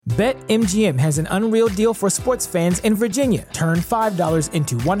BetMGM has an unreal deal for sports fans in Virginia. Turn $5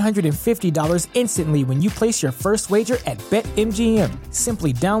 into $150 instantly when you place your first wager at BetMGM.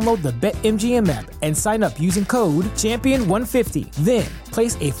 Simply download the BetMGM app and sign up using code Champion150. Then,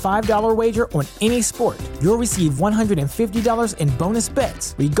 place a $5 wager on any sport. You'll receive $150 in bonus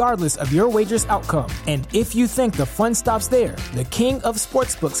bets, regardless of your wager's outcome. And if you think the fun stops there, the King of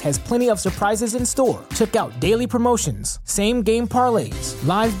Sportsbooks has plenty of surprises in store. Check out daily promotions, same-game parlays,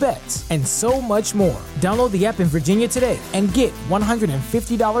 live bets, and so much more. Download the app in Virginia today and get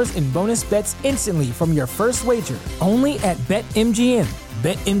 $150 in bonus bets instantly from your first wager. Only at BetMGM.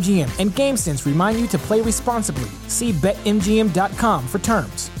 BetMGM and GameSense remind you to play responsibly. See BetMGM.com for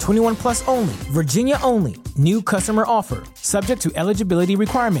terms. 21 plus only. Virginia only. New customer offer. Subject to eligibility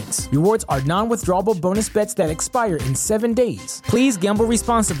requirements. Rewards are non-withdrawable bonus bets that expire in 7 days. Please gamble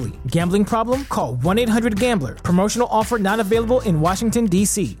responsibly. Gambling problem? Call 1-800-GAMBLER. Promotional offer not available in Washington,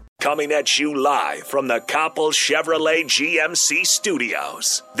 D.C. Coming at you live from the Koppel Chevrolet GMC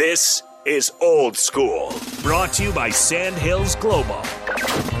studios. This is Old School, brought to you by Sandhills Global.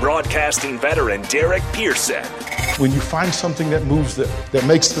 Broadcasting veteran Derek Pearson. When you find something that moves them, that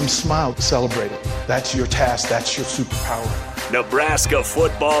makes them smile, celebrate it. That's your task. That's your superpower. Nebraska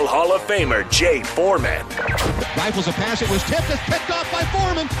Football Hall of Famer Jay Foreman. Rifles a pass. It was tipped. It's picked off by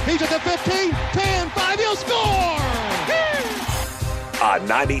Foreman. He's at the 15, 10, 5. He'll score! On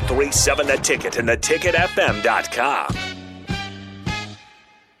 93.7 The Ticket and theticketfm.com.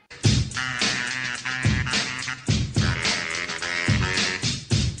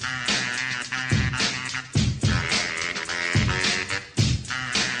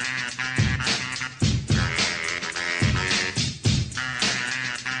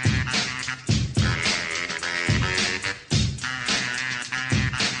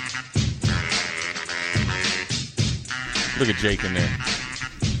 Look at Jake in there.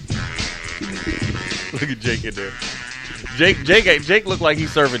 Look at Jake in there. Jake looked like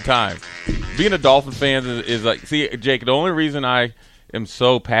he's serving time. Being a Dolphin fan is like, see, Jake, the only reason I am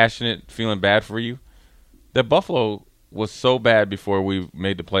so passionate, feeling bad for you, that Buffalo was so bad before we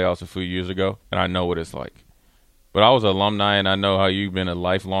made the playoffs a few years ago, and I know what it's like. But I was an alumni, and I know how you've been a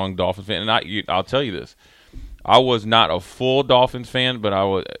lifelong Dolphin fan. And I'll tell you this. I was not a full Dolphins fan, but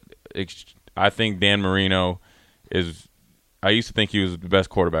I think Dan Marino is – I used to think he was the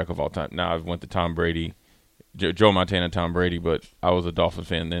best quarterback of all time. Now I've went to Tom Brady, Joe Montana, Tom Brady, but I was a Dolphin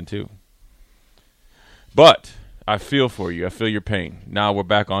fan then too. But I feel for you. I feel your pain. Now we're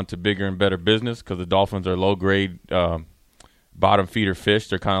back on to bigger and better business because the Dolphins are low-grade bottom feeder fish.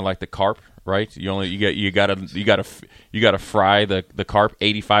 They're kind of like the carp, right? You gotta fry the carp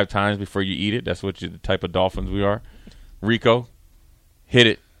 85 times before you eat it. That's the type of Dolphins we are. Rico, hit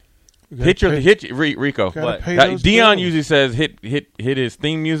it. Rico. What? Dion usually says hit his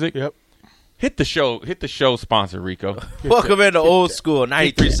theme music. Yep. Hit the show sponsor, Rico. Welcome into Old School,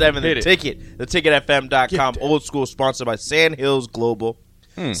 93.7 The Ticket, theticketfm.com. Old School sponsored by Sandhills Global.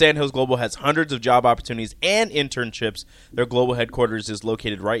 Sandhills Global has hundreds of job opportunities and internships. Their global headquarters is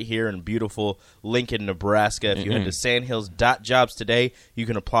located right here in beautiful Lincoln, Nebraska. If you head to sandhills.jobs today, you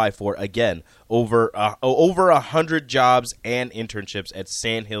can apply for, again, over 100 jobs and internships at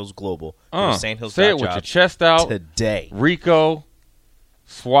Sandhills Global. Sandhills.jobs. Say it with your chest out. Today. Rico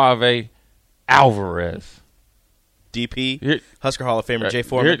Suave Alvarez. DP, Husker Hall of Famer Jay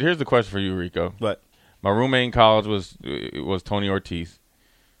Foreman. Here's the question for you, Rico. What? My roommate in college was Tony Ortiz.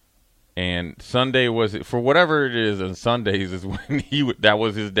 And Sunday for whatever it is, and Sundays is when that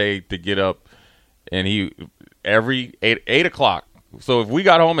was his day to get up, and he every 8 o'clock. So if we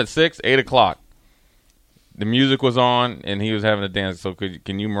got home at 6, 8 o'clock, the music was on and he was having a dance. So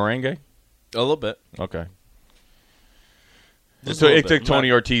can you merengue? A little bit. Okay. So it took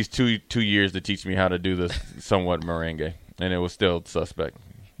Tony Ortiz two years to teach me how to do this somewhat merengue, and it was still suspect.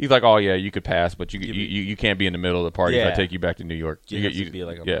 He's like, oh, yeah, you could pass, but you can't be in the middle of the party if I take you back to New York. You have to be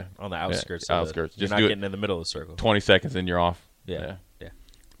like on the outskirts. Yeah, outskirts. You're not getting in the middle of the circle. 20 seconds and you're off. Yeah.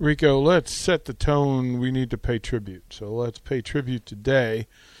 Rico, let's set the tone. We need to pay tribute. So let's pay tribute today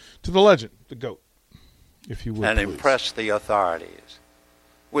to the legend, the GOAT, if you would, and please. Impress the authorities.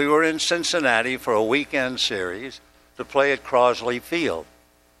 We were in Cincinnati for a weekend series to play at Crosley Field.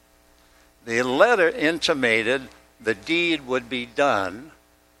 The letter intimated the deed would be done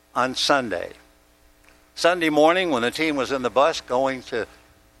on Sunday. Sunday morning, when the team was in the bus going to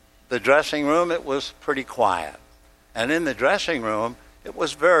the dressing room, it was pretty quiet. And in the dressing room, it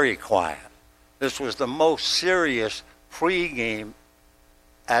was very quiet. This was the most serious pregame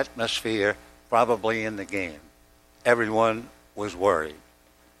atmosphere probably in the game. Everyone was worried.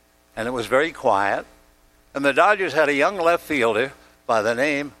 And it was very quiet. And the Dodgers had a young left fielder by the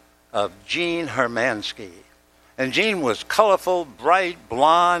name of Gene Hermansky. And Gene was colorful, bright,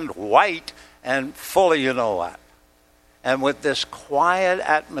 blonde, white, and full of you-know-what. And with this quiet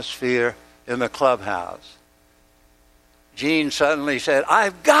atmosphere in the clubhouse, Gene suddenly said,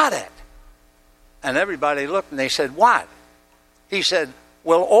 "I've got it." And everybody looked and they said, "What?" He said,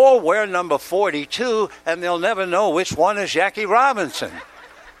 "We'll all wear number 42 and they'll never know which one is Jackie Robinson."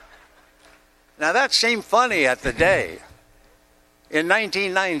 Now that seemed funny at the day. In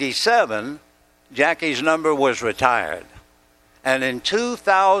 1997, Jackie's number was retired. And in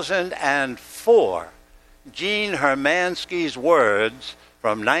 2004, Gene Hermansky's words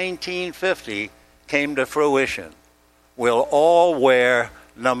from 1950 came to fruition. We'll all wear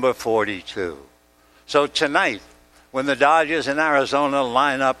number 42. So tonight, when the Dodgers in Arizona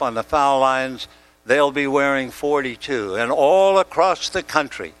line up on the foul lines, they'll be wearing 42. And all across the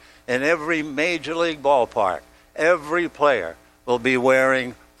country, in every major league ballpark, every player will be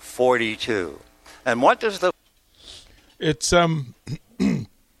wearing 42. And what does the... It's,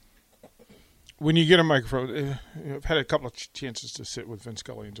 when you get a microphone, I've had a couple of chances to sit with Vince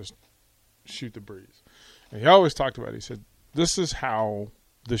Scully and just shoot the breeze. And he always talked about it. He said, this is how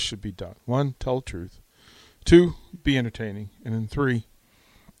this should be done. 1, tell the truth. 2, be entertaining. And then 3,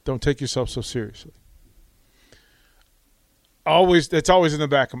 don't take yourself so seriously. That's always in the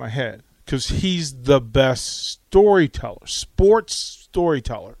back of my head because he's the best storyteller, sports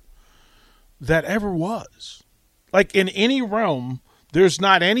storyteller that ever was. Like in any realm, there's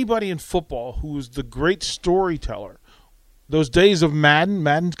not anybody in football who is the great storyteller. Those days of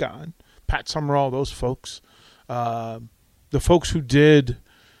Madden's gone. Pat Summerall, those folks. The folks who did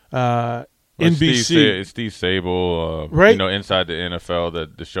NBC. Steve Sable, right? Inside the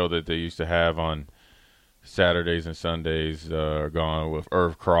NFL, the show that they used to have on Saturdays and Sundays are gone with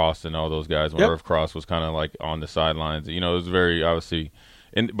Irv Cross and all those guys. When Irv Cross was kind of like on the sidelines, it was very obviously.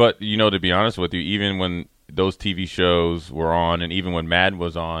 But to be honest with you, even when those TV shows were on, and even when Madden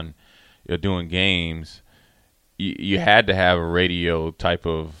was on, doing games, you had to have a radio type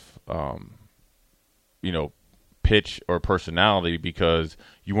of, pitch or personality because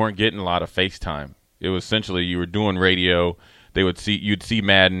you weren't getting a lot of FaceTime. It was essentially you were doing radio. You'd see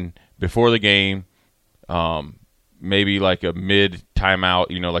Madden before the game. Maybe like a mid timeout,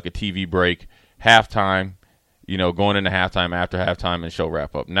 like a TV break, halftime, going into halftime, after halftime, and show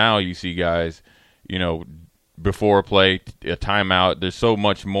wrap up. Now you see guys, before a play, a timeout. There's so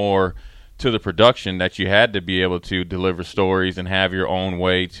much more to the production that you had to be able to deliver stories and have your own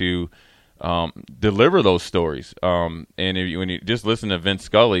way to deliver those stories. And when you just listen to Vince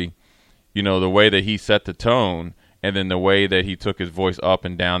Scully, the way that he set the tone, and then the way that he took his voice up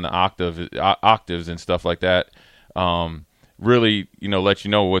and down the octaves and stuff like that, really, let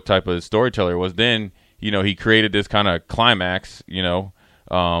you know what type of storyteller it was. Then, he created this kind of climax,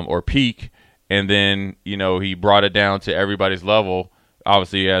 or peak, and then, he brought it down to everybody's level,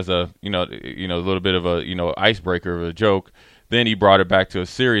 obviously as a, a little bit of a, icebreaker of a joke. Then he brought it back to a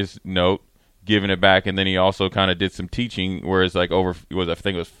serious note, giving it back, and then he also kind of did some teaching, whereas like I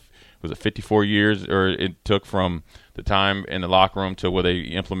think it was it 54 years, or it took from the time in the locker room to where they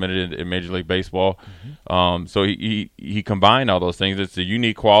implemented it in Major League Baseball. Mm-hmm. So he combined all those things. It's a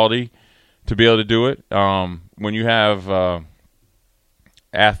unique quality to be able to do it. When you have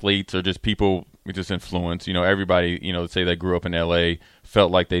athletes or just people with just influence, everybody, say they grew up in L.A.,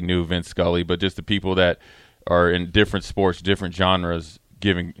 felt like they knew Vince Scully, but just the people that are in different sports, different genres,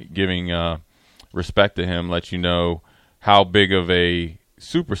 giving respect to him, let you know how big of a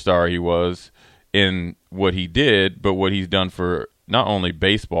superstar he was in what he did, but what he's done for not only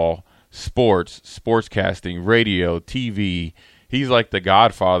baseball, sportscasting, radio, TV. He's like the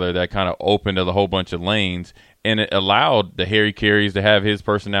godfather that kind of opened a whole bunch of lanes, and it allowed the Harry Careys to have his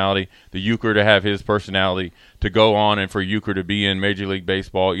personality, the Euchre to have his personality, to go on and for Euchre to be in Major League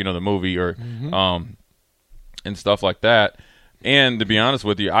Baseball, the movie, or and stuff like that. And to be honest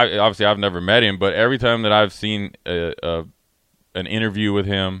with you, I've never met him, but every time that I've seen an interview with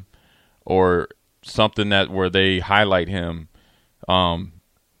him or something where they highlight him,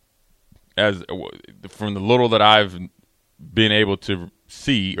 as from the little that I've been able to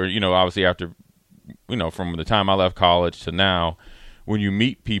see, or obviously after from the time I left college to now, when you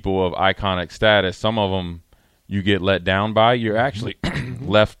meet people of iconic status, some of them you get let down by. You're actually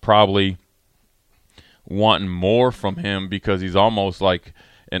left probably wanting more from him because he's almost like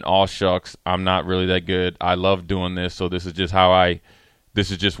an all shucks, I'm not really that good, I love doing this, so this is just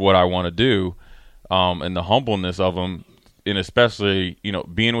what I want to do. And the humbleness of him, and especially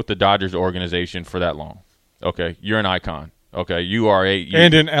being with the Dodgers organization for that long. Okay, you're an icon. Okay, you are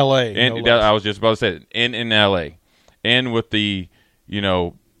and in L.A. And I was just about to say it, in L.A. and with the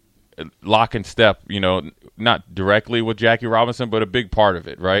lock and step, not directly with Jackie Robinson, but a big part of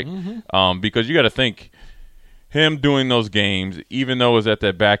it, right? Mm-hmm. Because you got to think him doing those games, even though it was at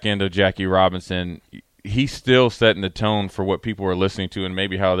that back end of Jackie Robinson, he's still setting the tone for what people are listening to and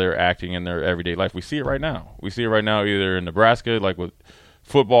maybe how they're acting in their everyday life. We see it right now. We see it right now either in Nebraska, like with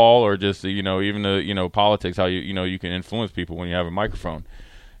football, or just, even the, politics, how you can influence people when you have a microphone.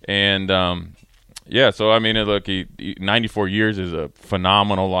 And, so, I mean, look, 94 years is a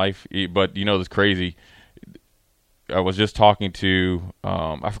phenomenal life. But, it's crazy. I was just talking to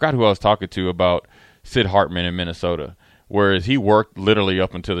I forgot who I was talking to about Sid Hartman in Minnesota, whereas he worked literally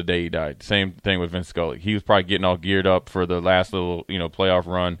up until the day he died. Same thing with Vince Scully. He was probably getting all geared up for the last little, playoff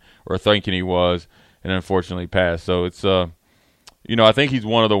run, or thinking he was, and unfortunately passed. So it's, I think he's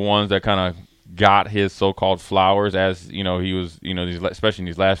one of the ones that kind of got his so-called flowers as, he was, especially in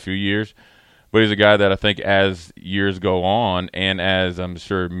these last few years. But he's a guy that I think as years go on and as I'm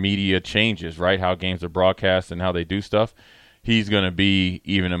sure media changes, right, how games are broadcast and how they do stuff, he's going to be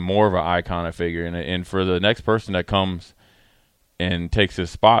even more of an iconic figure. And for the next person that comes and takes his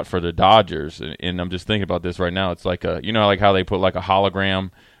spot for the Dodgers, and I'm just thinking about this right now, it's like like how they put like a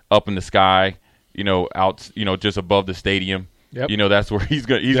hologram up in the sky, out, just above the stadium. Yep. That's where he's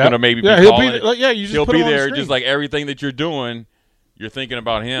gonna maybe be calling it. He'll be there, just like everything that you're doing, you're thinking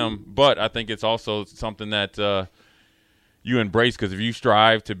about him. But I think it's also something that you embrace, because if you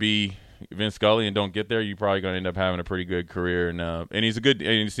strive to be Vince Scully and don't get there, you're probably going to end up having a pretty good career. And he's a good,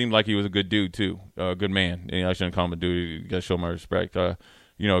 and he seemed like he was a good dude too, a good man. And I shouldn't call him a dude. You got to show my respect. A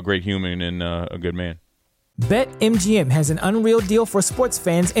great human and a good man. BetMGM has an unreal deal for sports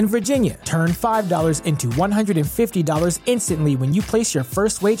fans in Virginia. Turn $5 into $150 instantly when you place your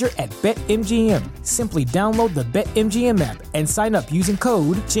first wager at BetMGM. Simply download the BetMGM app and sign up using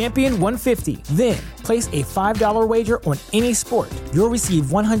code Champion150. Then, place a $5 wager on any sport. You'll receive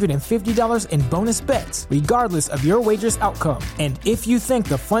 $150 in bonus bets, regardless of your wager's outcome. And if you think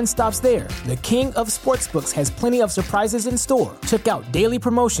the fun stops there, the king of sportsbooks has plenty of surprises in store. Check out daily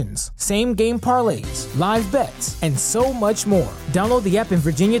promotions, same-game parlays, live bets, and so much more. Download the app in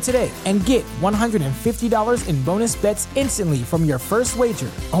Virginia today and get $150 in bonus bets instantly from your first wager.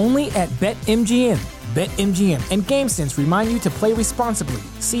 Only at BetMGM. BetMGM and GameSense remind you to play responsibly.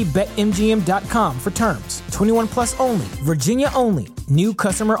 See BetMGM.com for terms. 21 plus only. Virginia only. New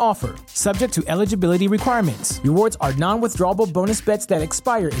customer offer. Subject to eligibility requirements. Rewards are non-withdrawable bonus bets that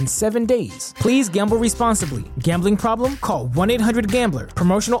expire in 7 days. Please gamble responsibly. Gambling problem? Call 1-800-GAMBLER.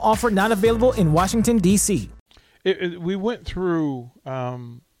 Promotional offer not available in Washington, D.C. We went through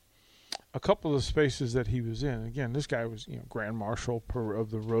a couple of spaces that he was in. Again, this guy was, Grand Marshal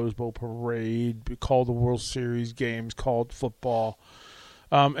of the Rose Bowl parade, called the World Series games, called football,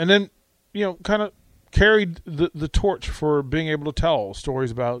 and then, kind of carried the torch for being able to tell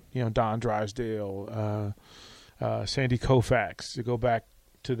stories about, Don Drysdale, Sandy Koufax, to go back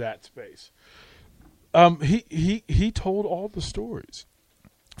to that space. He told all the stories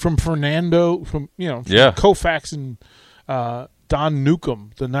from Fernando, from Koufax and Don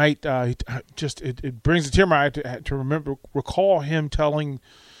Newcomb, the night it brings a tear to my eye to recall him telling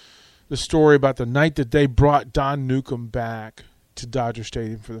the story about the night that they brought Don Newcomb back to Dodger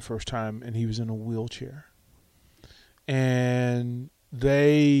Stadium for the first time, and he was in a wheelchair. And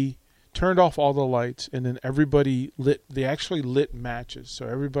they turned off all the lights, and then they actually lit matches. So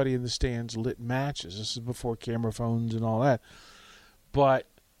everybody in the stands lit matches. This is before camera phones and all that. But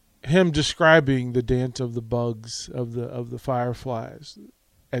him describing the dance of the bugs, of the fireflies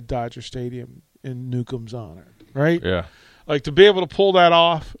at Dodger Stadium in Newcomb's honor, right? Yeah. Like, to be able to pull that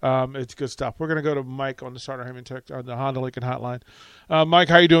off, it's good stuff. We're going to go to Mike on the Starter Heyman Tech on the Honda Lincoln Hotline. Mike,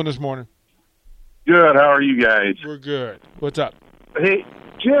 how you doing this morning? Good. How are you guys? We're good. What's up? Hey,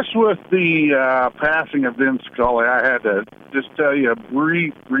 just with the passing of Vince Scully, I had to just tell you a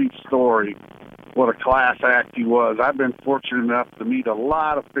brief story. What a class act he was. I've been fortunate enough to meet a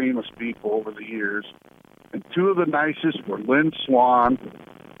lot of famous people over the years, and two of the nicest were Lynn Swann.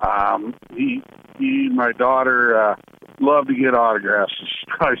 My daughter loved to get autographs. She's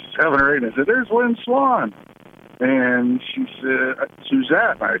probably 7 or 8. And I said, "There's Lynn Swann," and she said, "Who's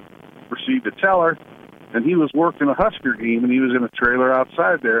that?" And I proceeded to tell her, and he was working a Husker game, and he was in a trailer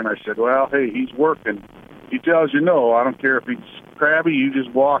outside there. And I said, "Well, hey, he's working. He tells you no. I don't care if he's crabby. You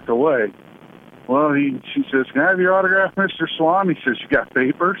just walk away." Well, she says, "Can I have your autograph, Mr. Swan?" He says, "You got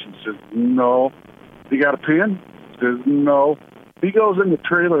papers?" He says, "No." "You got a pen?" He says, "No." He goes in the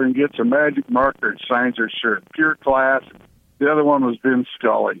trailer and gets a magic marker and signs her shirt. Pure class. The other one was Vince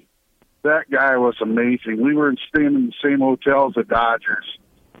Scully. That guy was amazing. We were staying in the same hotel as the Dodgers,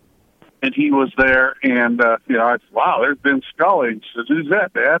 and he was there. And I said, "Wow, there's Vince Scully." He says, "Who's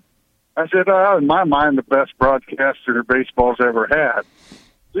that, Dad?" I said, in my mind, the best broadcaster baseball's ever had.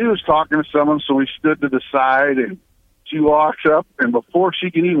 So he was talking to someone, so we stood to the side, and she walks up, and before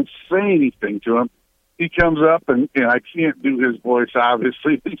she can even say anything to him, he comes up, and I can't do his voice,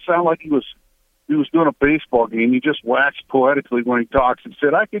 obviously. He sounded like he was doing a baseball game. He just waxed poetically when he talks and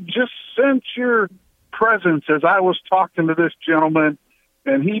said, I could just sense your presence as I was talking to this gentleman.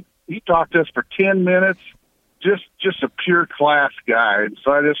 And he talked to us for 10 minutes, just a pure class guy. And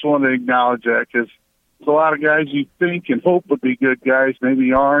so I just wanted to acknowledge that, because there's a lot of guys you think and hope would be good guys,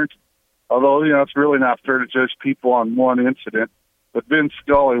 maybe aren't. Although, it's really not fair to judge people on one incident. But Vince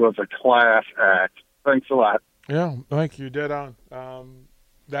Scully was a class act. Thanks a lot. Yeah, thank you. Dead on.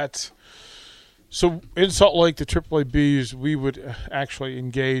 So in Salt Lake, the AAA-Bs, we would actually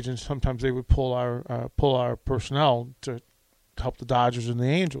engage, and sometimes they would pull our personnel to help the Dodgers and the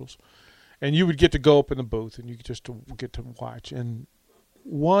Angels. And you would get to go up in the booth, and you just get to watch. And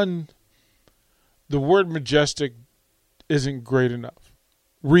the word majestic isn't great enough.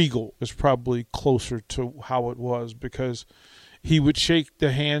 Regal is probably closer to how it was, because he would shake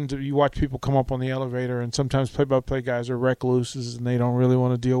the hand. You watch people come up on the elevator, and sometimes play-by-play guys are recluses, and they don't really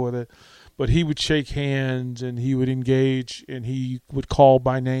want to deal with it. But he would shake hands, and he would engage, and he would call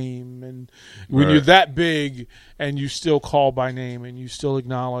by name. And when you're that big and you still call by name and you still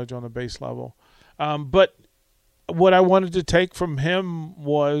acknowledge on the base level. But what I wanted to take from him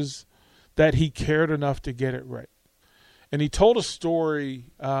was that he cared enough to get it right. And he told a story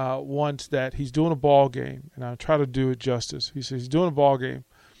once that he's doing a ball game, and I'll try to do it justice. He says he's doing a ball game,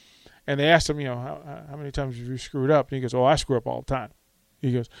 and they asked him, how many times have you screwed up? And he goes, I screw up all the time.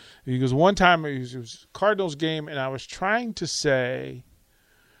 He goes, one time it was a Cardinals game, and I was trying to say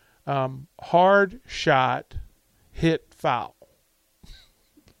hard shot, hit foul.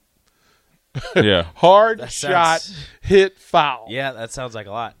 Yeah. Hard shot, hit foul. Yeah, that sounds like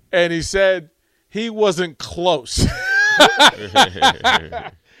a lot. And he said he wasn't close.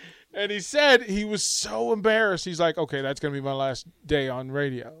 And he said he was so embarrassed. He's like, okay, that's going to be my last day on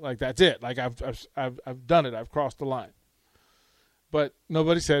radio. Like, that's it. Like, I've done it. I've crossed the line. But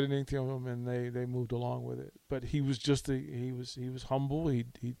nobody said anything to him, and they moved along with it. But he was he was humble. He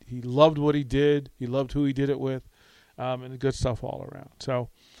loved what he did. He loved who he did it with, and the good stuff all around. So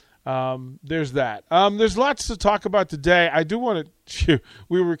there's that. There's lots to talk about today. I do want to.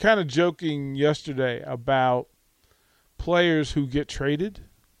 We were kind of joking yesterday about players who get traded.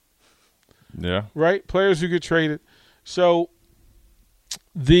 Yeah. Right? Players who get traded. So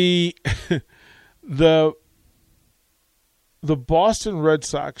the Boston Red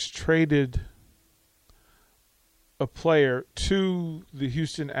Sox traded a player to the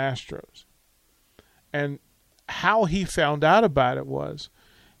Houston Astros. And how he found out about it was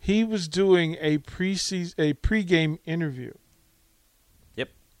he was doing a pregame interview. Yep.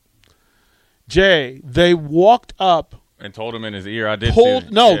 Jay, they walked up and told him in his ear, I did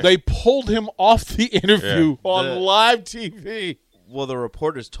they pulled him off the interview on live TV. Well, the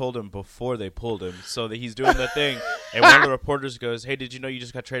reporters told him before they pulled him, so that he's doing the thing. And one of the reporters goes, hey, did you know you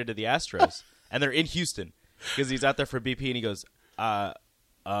just got traded to the Astros? And they're in Houston because he's out there for BP, and he goes, no.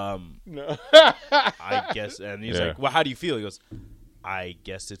 I guess. And he's like, well, how do you feel? He goes, I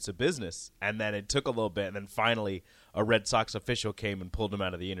guess it's a business. And then it took a little bit, and then finally a Red Sox official came and pulled him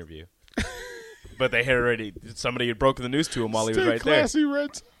out of the interview. But they had somebody had broken the news to him while he was right there. Classy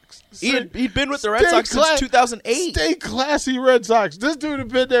Red Sox. He'd been with the Red Sox since 2008. Stay classy, Red Sox. This dude had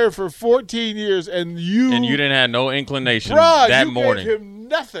been there for 14 years, and you didn't have no inclination that morning. Gave him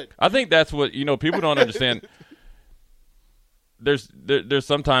nothing. I think that's what people don't understand. There's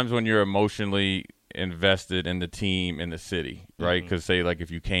sometimes when you're emotionally invested in the team in the city, right? Because say like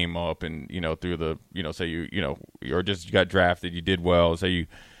if you came up and through the say you or just got drafted, you did well. Say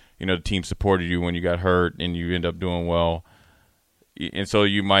the team supported you when you got hurt and you end up doing well. And so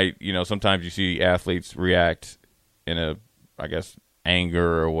you might, sometimes you see athletes react in I guess,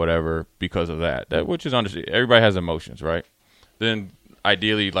 anger or whatever because of that which is understandable. Everybody has emotions, right? Then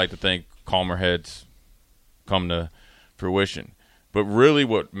ideally you'd like to think calmer heads come to fruition. But really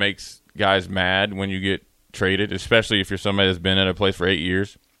what makes guys mad when you get traded, especially if you're somebody that's been at a place for 8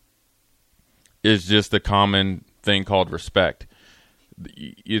 years, is just the common thing called respect.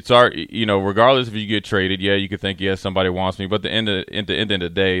 It's regardless if you get traded, you could think, somebody wants me, but at the end of the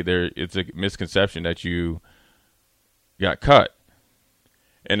day, it's a misconception that you got cut.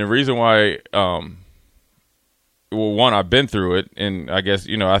 And the reason why, one, I've been through it, and I guess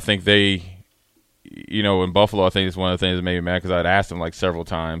I think they, in Buffalo, I think it's one of the things that made me mad because I'd asked them like several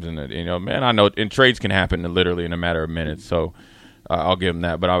times, and man, I know, and trades can happen literally in a matter of minutes. So I'll give them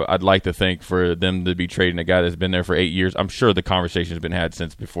that. But I'd like to think for them to be trading a guy that's been there for 8 years. I'm sure the conversation has been had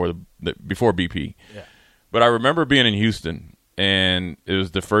since before BP. Yeah. But I remember being in Houston, and it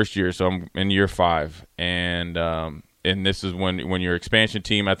was the first year, so I'm in year 5, and this is when your expansion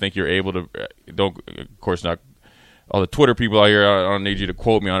team, I think you're able to of course not all the Twitter people out here, I don't need you to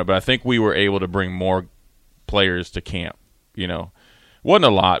quote me on it, but I think we were able to bring more players to camp. Wasn't a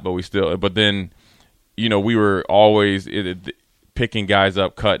lot, but then we were always picking guys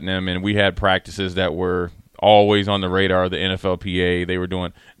up, cutting them, and we had practices that were always on the radar of the NFLPA. They were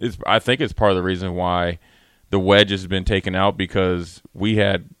doing I think it's part of the reason why the wedge has been taken out, because we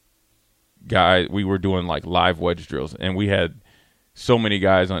had guys, we were doing like live wedge drills, and we had so many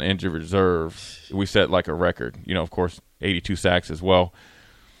guys on injured reserve. We set like a record, of course, 82 sacks as well.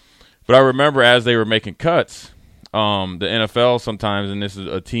 But I remember as they were making cuts, the NFL sometimes, and this is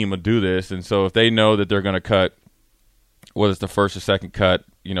a team will do this, and so if they know that they're going to cut, whether it's the first or second cut,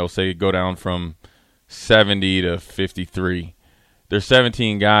 say go down from 70 to 53, there's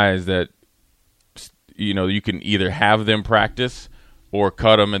 17 guys that you can either have them practice or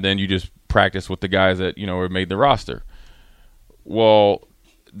cut them, and then you just practice with the guys that were made the roster. Well,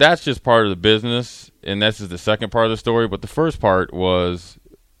 that's just part of the business, and this is the second part of the story. But the first part was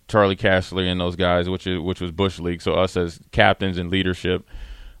Charlie Casserly and those guys, which was Bush League. So us as captains and leadership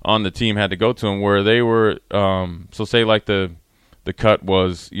on the team had to go to them where they were. So say like the cut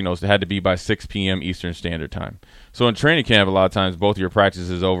was, it had to be by 6 p.m. Eastern Standard Time. So in training camp, a lot of times both your practice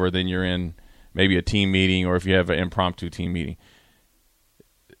is over, then you're in maybe a team meeting, or if you have an impromptu team meeting.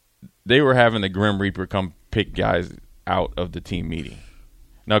 They were having the Grim Reaper come pick guys out of the team meeting.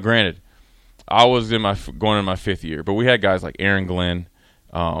 Now, granted, I was going in my 5th year, but we had guys like Aaron Glenn,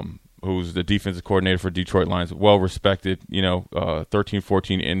 who's the defensive coordinator for Detroit Lions, well-respected,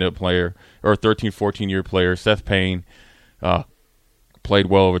 13-14 end-up player, or 13-14-year player. Seth Payne played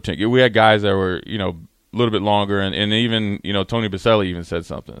well over 10. We had guys that were, a little bit longer, and even, Tony Baselli even said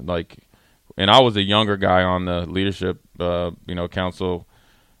something. And I was a younger guy on the leadership, council,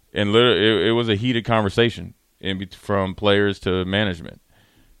 and literally it was a heated conversation from players to management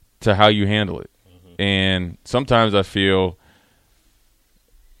to how you handle it. Mm-hmm. And sometimes I feel,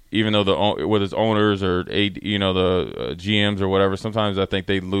 even though whether it's owners or the GMs or whatever, sometimes I think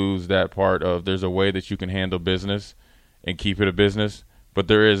they lose that part of there's a way that you can handle business and keep it a business. But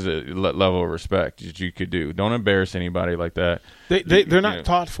there is a level of respect that you could do. Don't embarrass anybody like that. They're not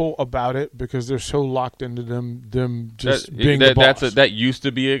thoughtful about it because they're so locked into them just being the boss. That used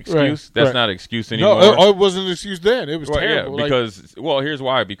to be an excuse. Right, that's not an excuse anymore. No, it wasn't an excuse then. It was terrible. Yeah, because here's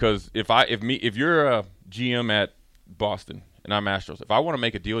why. Because if you're a GM at Boston and I'm Astros, if I want to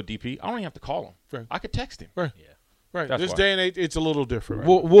make a deal with DP, I don't even have to call him. Right. I could text him. Right. Yeah. Right. That's this why. Day and age, it's a little different.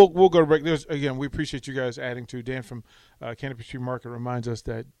 Right. We'll go to break. Again, we appreciate you guys adding to. Dan from Canopy Street Market reminds us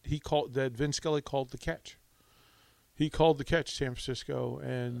that Vin Scully called the catch. He called the catch, San Francisco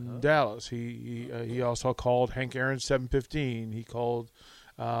and Dallas. He also called Hank Aaron's 7-15. He called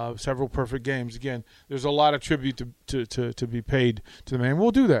several perfect games. Again, there's a lot of tribute to be paid to the man.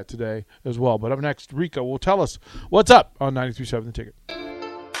 We'll do that today as well. But up next, Rico will tell us what's up on 93.7 The Ticket.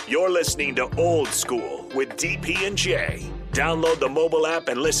 You're listening to Old School with DP and J. Download the mobile app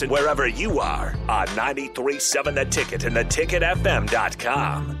and listen wherever you are on 93.7 The Ticket and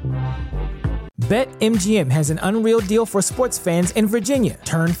theticketfm.com. BetMGM has an unreal deal for sports fans in Virginia.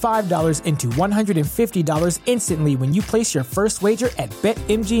 Turn $5 into $150 instantly when you place your first wager at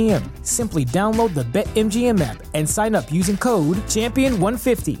BetMGM. Simply download the BetMGM app and sign up using code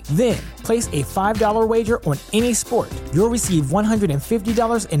Champion150. Then, place a $5 wager on any sport. You'll receive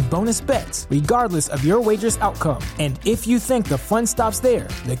 $150 in bonus bets, regardless of your wager's outcome. And if you think the fun stops there,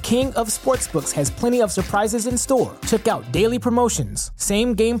 the king of sportsbooks has plenty of surprises in store. Check out daily promotions,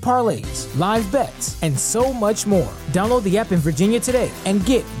 same-game parlays, live bets, and so much more. Download the app in Virginia today and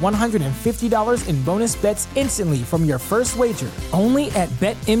get $150 in bonus bets instantly from your first wager. Only at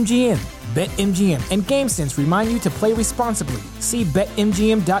BetMGM. BetMGM and GameSense remind you to play responsibly. See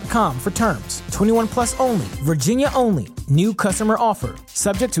BetMGM.com for terms. 21 plus only. Virginia only. New customer offer.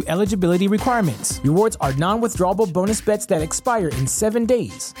 Subject to eligibility requirements. Rewards are non-withdrawable bonus bets that expire in 7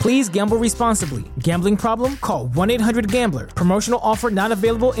 days. Please gamble responsibly. Gambling problem? Call 1-800-GAMBLER. Promotional offer not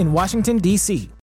available in Washington, D.C.